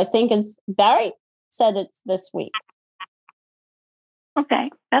stuff. So I think it's Barry said it's this week. Okay,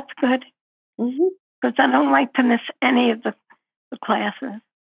 that's good. Because I don't like to miss any of the classes.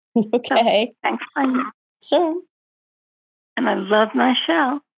 Okay. So, thanks very much. Sure. And I love my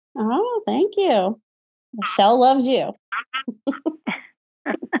show. Oh, thank you. Michelle loves you.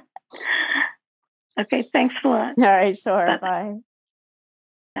 Okay, thanks a lot. All right, sure. Bye.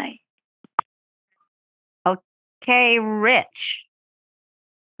 Bye. Okay, Rich.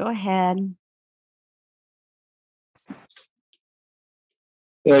 Go ahead.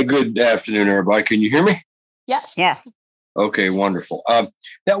 Good afternoon, everybody. Can you hear me? Yes. Yeah. Okay, wonderful.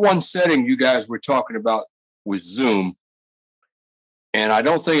 That one setting you guys were talking about with Zoom, and I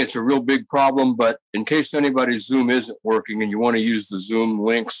don't think it's a real big problem, but in case anybody's Zoom isn't working and you want to use the Zoom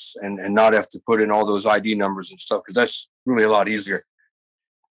links and not have to put in all those ID numbers and stuff, because that's really a lot easier.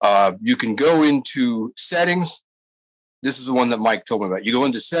 You can go into settings. This is the one that Mike told me about. You go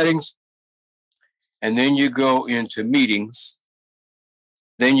into settings, and then you go into meetings.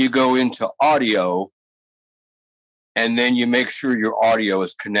 Then you go into audio, and then you make sure your audio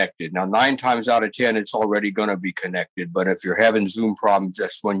is connected. Now, 9 times out of 10, it's already going to be connected. But if you're having Zoom problems,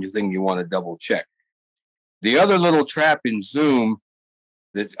 that's one thing you want to double check. The other little trap in Zoom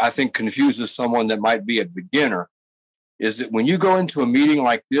that I think confuses someone that might be a beginner is that when you go into a meeting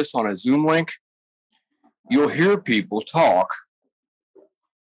like this on a Zoom link, you'll hear people talk,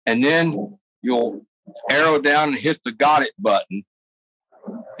 and then you'll arrow down and hit the got it button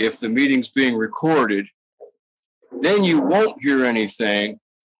if the meeting's being recorded. Then you won't hear anything,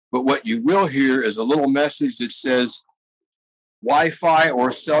 but what you will hear is a little message that says Wi-Fi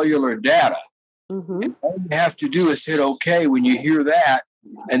or cellular data. And all you have to do is hit OK when you hear that,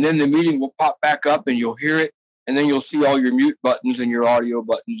 and then the meeting will pop back up and you'll hear it, and then you'll see all your mute buttons and your audio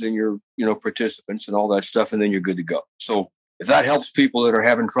buttons and your participants and all that stuff, and then you're good to go. So if that helps people that are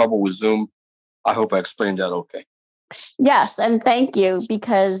having trouble with Zoom, I hope I explained that okay. Yes, and thank you,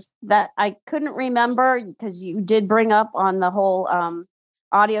 because that I couldn't remember, because you did bring up on the whole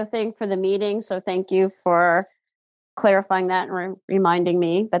audio thing for the meeting. So thank you for clarifying that and reminding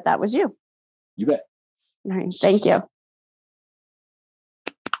me that was you. You bet. All right, thank you.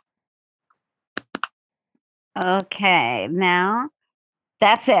 Okay, now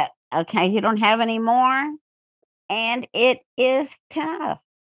that's it. Okay, you don't have any more, and it is tough.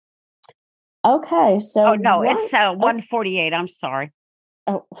 Okay, so no, it's 1:48. I'm sorry.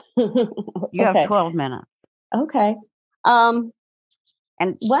 Oh, you have 12 minutes. Okay. And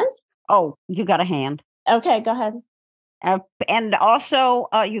when? Oh, you got a hand. Okay, go ahead. And also,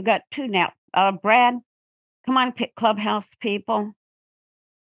 you got 2 now. Brad, come on, pick Clubhouse people.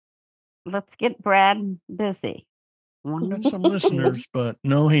 Let's get Brad busy. Got some listeners, but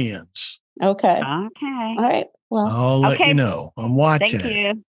no hands. Okay. Okay. All right. Well, I'll let you know. I'm watching. Thank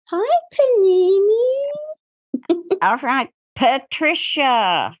you. Hi, Panini. All right,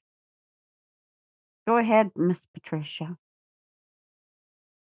 Patricia. Go ahead, Miss Patricia.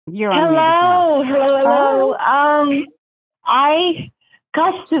 You're on. Hello.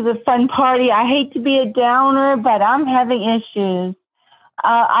 Gosh, to the fun party. I hate to be a downer, but I'm having issues.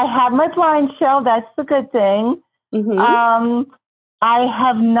 I have my BlindShell. That's the good thing. I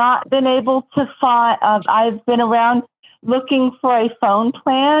have not been able to find. I've been around looking for a phone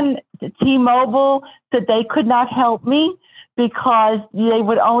plan. T-Mobile said they could not help me because they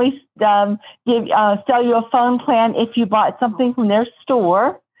would only sell you a phone plan if you bought something from their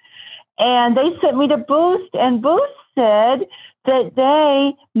store. And they sent me to Boost, and Boost said that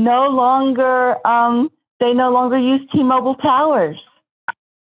they no longer use T-Mobile towers.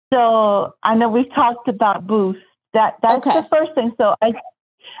 So I know we've talked about Boost. That's the first thing. So I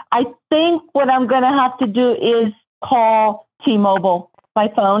think what I'm going to have to do is call T-Mobile by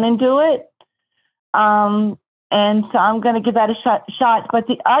phone and do it. And so I'm going to give that a shot. But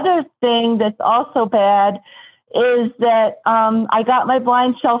the other thing that's also bad is that I got my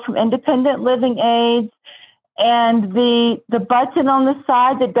BlindShell from Independent Living Aids, and the button on the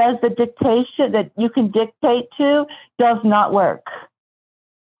side that does the dictation that you can dictate to does not work.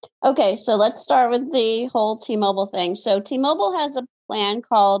 Okay, so let's start with the whole T-Mobile thing. So T-Mobile has a plan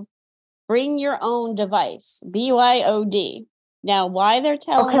called Bring Your Own Device, BYOD. Now, why they're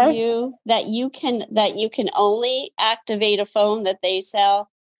telling you that you can only activate a phone that they sell,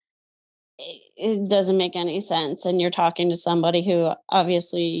 it doesn't make any sense. And you're talking to somebody who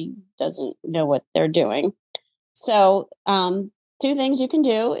obviously doesn't know what they're doing. So 2 things you can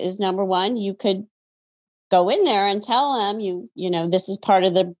do is, number one, you could go in there and tell them you know this is part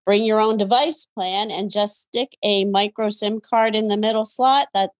of the Bring Your Own Device plan, and just stick a micro SIM card in the middle slot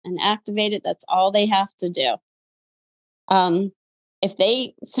and activate it. That's all they have to do. If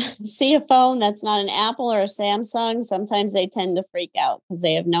they see a phone that's not an Apple or a Samsung, sometimes they tend to freak out because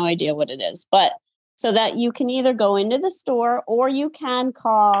they have no idea what it is. But so that you can either go into the store or you can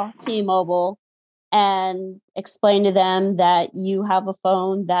call T-Mobile and explain to them that you have a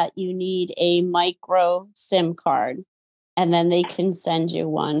phone that you need a micro SIM card, and then they can send you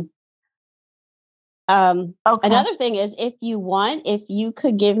one. Another thing is, if you want, if you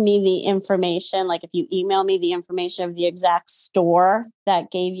could give me the information, like if you email me the information of the exact store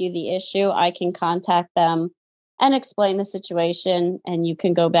that gave you the issue, I can contact them and explain the situation, and you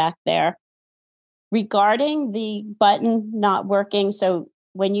can go back there. Regarding the button not working, so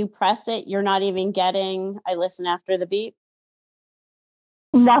when you press it, you're not even getting, I listen after the beep?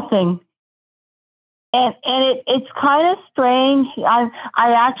 Nothing. And it's kind of strange. I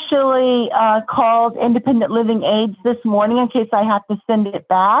actually called Independent Living Aids this morning in case I have to send it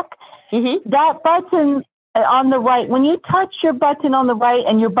back. Mm-hmm. That button on the right, when you touch your button on the right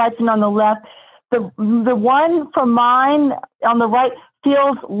and your button on the left, the one for mine on the right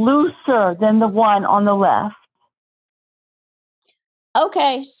feels looser than the one on the left.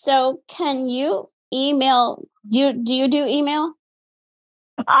 Okay, so can you email? Do you do email?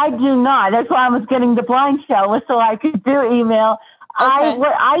 I do not. That's why I was getting the BlindShell so I could do email. Okay.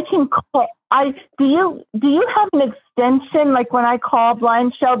 I can call. Do you have an extension like when I call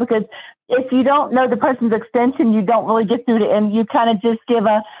BlindShell? Because if you don't know the person's extension, you don't really get through to, and you kind of just give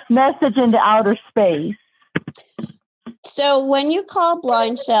a message into outer space. So when you call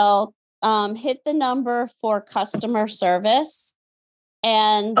BlindShell, hit the number for customer service.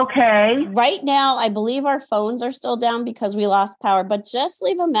 And right now, I believe our phones are still down because we lost power, but just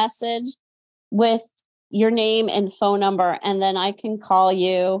leave a message with your name and phone number, and then I can call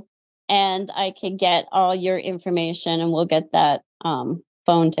you and I can get all your information and we'll get that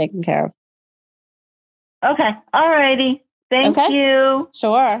phone taken care of. Okay. All righty. Thank you.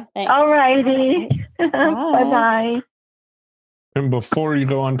 Sure. Thanks. All righty. Bye-bye. And before you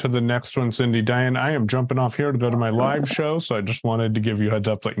go on to the next one, Cindy, Diane, I am jumping off here to go to my live show. So I just wanted to give you a heads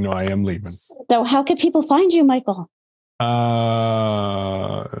up, let you know I am leaving. So how can people find you, Michael?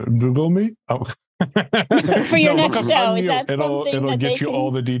 Google me. Oh. For your next show. Unmute. Is that something it'll that get you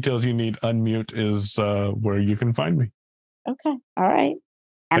all the details you need. Unmute is where you can find me. Okay. All right.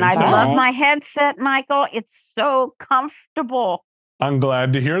 And I love my headset, Michael. It's so comfortable. I'm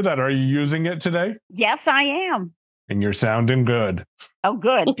glad to hear that. Are you using it today? Yes, I am. And you're sounding good. Oh,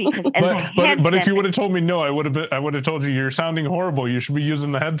 good. Because but if you would have told me no, I would have told you you're sounding horrible. You should be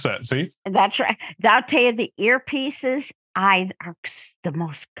using the headset. See? That's right. I'll tell you, the earpieces are the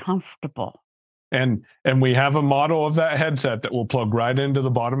most comfortable. And we have a model of that headset that will plug right into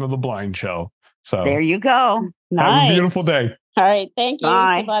the bottom of the BlindShell. So there you go. Nice. Have a beautiful day. All right. Thank you.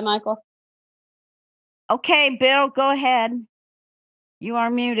 Bye. Bye, Michael. Okay, Bill, go ahead. You are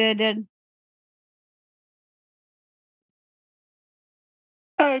muted.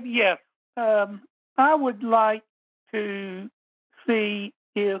 Yes. I would like to see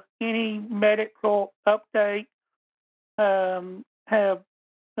if any medical updates have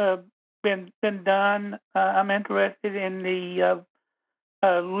been done. I'm interested in the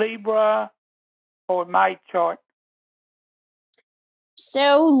Libra or MyChart.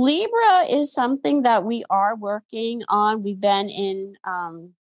 So Libra is something that we are working on. We've been in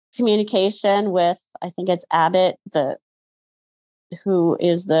communication with, I think it's Abbott, who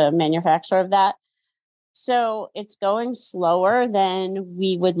is the manufacturer of that. So it's going slower than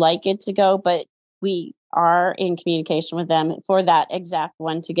we would like it to go, but we are in communication with them for that exact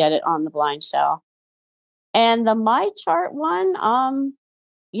one to get it on the BlindShell. And the MyChart one,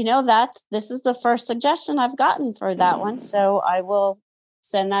 this is the first suggestion I've gotten for that one. So I will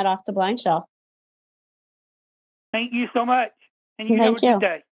send that off to BlindShell. Thank you so much. And you Thank have a good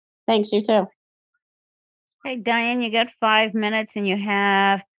day. Thanks, you too. Hey, Diane, you got 5 minutes and you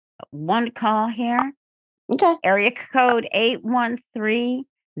have one call here. Okay. Area code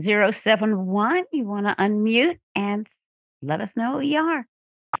 813071. You want to unmute and let us know who you are.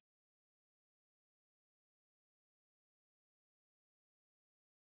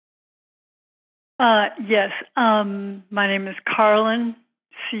 Yes. My name is Carlin,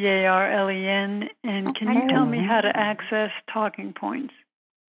 Carlen. And can you tell me how to access talking points?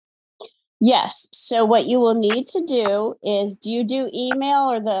 Yes. So what you will need to do is, do you do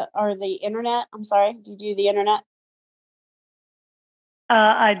email or the internet? I'm sorry. Do you do the internet?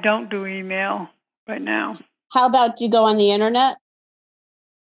 I don't do email right now. How about do you go on the internet?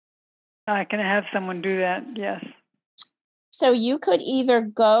 I can have someone do that. Yes. So you could either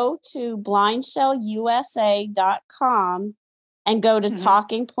go to blindshellusa.com and go to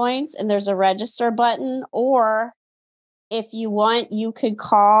talking points, and there's a register button, or if you want, you could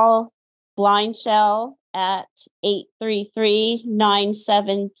call BlindShell at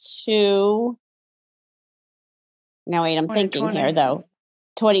 833-972. Now wait, I'm thinking here though.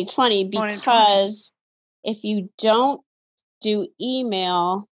 2020 because if you don't do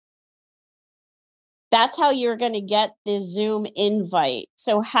email, that's how you're going to get the Zoom invite.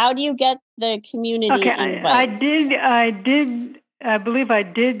 So how do you get the community invite? I believe I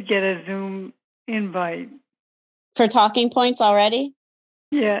did get a Zoom invite. For Talking Points already?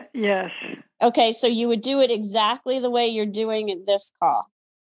 Yeah, yes. Okay, so you would do it exactly the way you're doing in this call.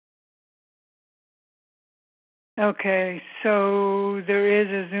 Okay, so there is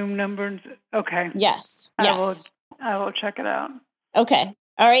a Zoom number. Okay. Yes. I will check it out. Okay.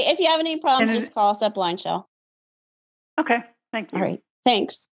 All right. If you have any problems, just call us at BlindShell. Okay. Thank you. All right.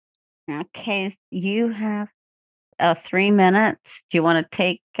 Thanks. Okay. You have 3 minutes. Do you want to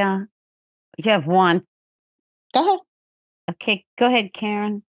take? You have 1. Go ahead. Okay. Go ahead,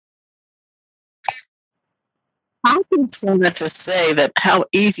 Karen. I just wanted to say that how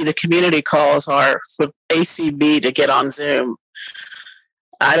easy the community calls are for ACB to get on Zoom.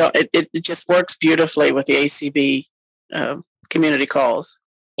 It just works beautifully with the ACB community calls.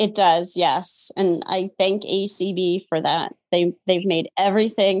 It does, yes. And I thank ACB for that. They've made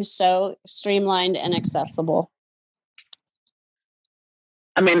everything so streamlined and accessible.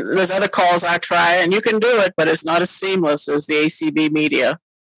 I mean, there's other calls I try and you can do it, but it's not as seamless as the ACB media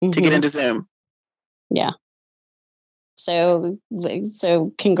to get into Zoom. Yeah. So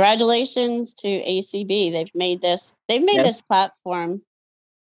congratulations to ACB. They've made this platform.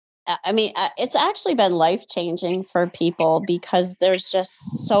 I mean, it's actually been life-changing for people because there's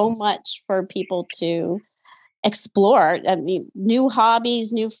just so much for people to explore. I mean, new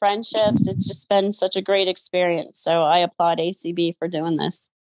hobbies, new friendships. It's just been such a great experience. So I applaud ACB for doing this.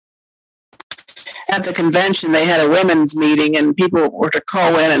 At the convention, they had a women's meeting and people were to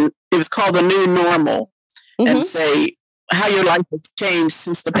call in and it was called the new normal and say how your life has changed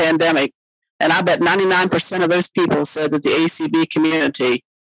since the pandemic. And I bet 99% of those people said that the ACB community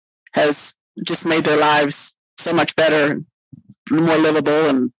has just made their lives so much better and more livable,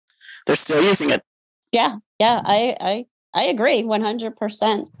 and they're still using it. Yeah, I agree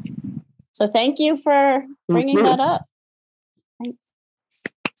 100%. So thank you for bringing that up. Thanks.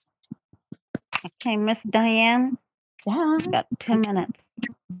 Okay, Miss Diane. Yeah. Got 2 minutes.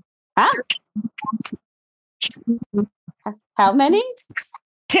 Huh? How many?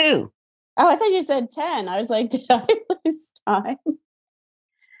 2. Oh, I thought you said 10. I was like, did I lose time?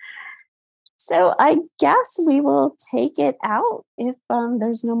 So I guess we will take it out if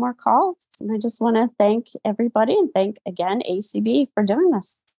there's no more calls. And I just want to thank everybody and thank again ACB for doing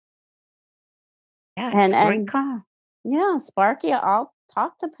this. Yeah, and call. Yeah, Sparky, I'll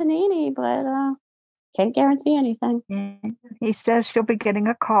talk to Panini, but can't guarantee anything. He says she'll be getting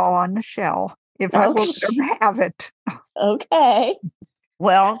a call on the shell if I will have it. Okay.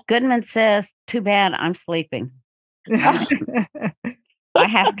 Well, Goodman says, too bad I'm sleeping. I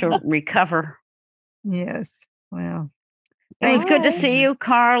have to recover. Yes. Well, it was good to see you,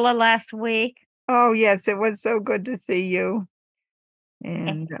 Carla, last week. Oh, yes. It was so good to see you.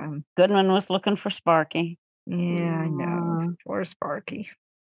 And Goodman was looking for Sparky. Yeah, I know. Poor Sparky.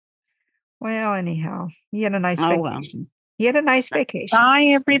 Well, anyhow, he had a nice vacation. Well. He had a nice vacation. Bye,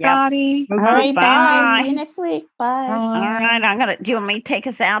 everybody. Yep. All right, bye. See you next week. Bye. All right. Do you want me to take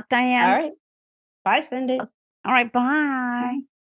us out, Diane? All right. Bye, Cindy. All right, bye.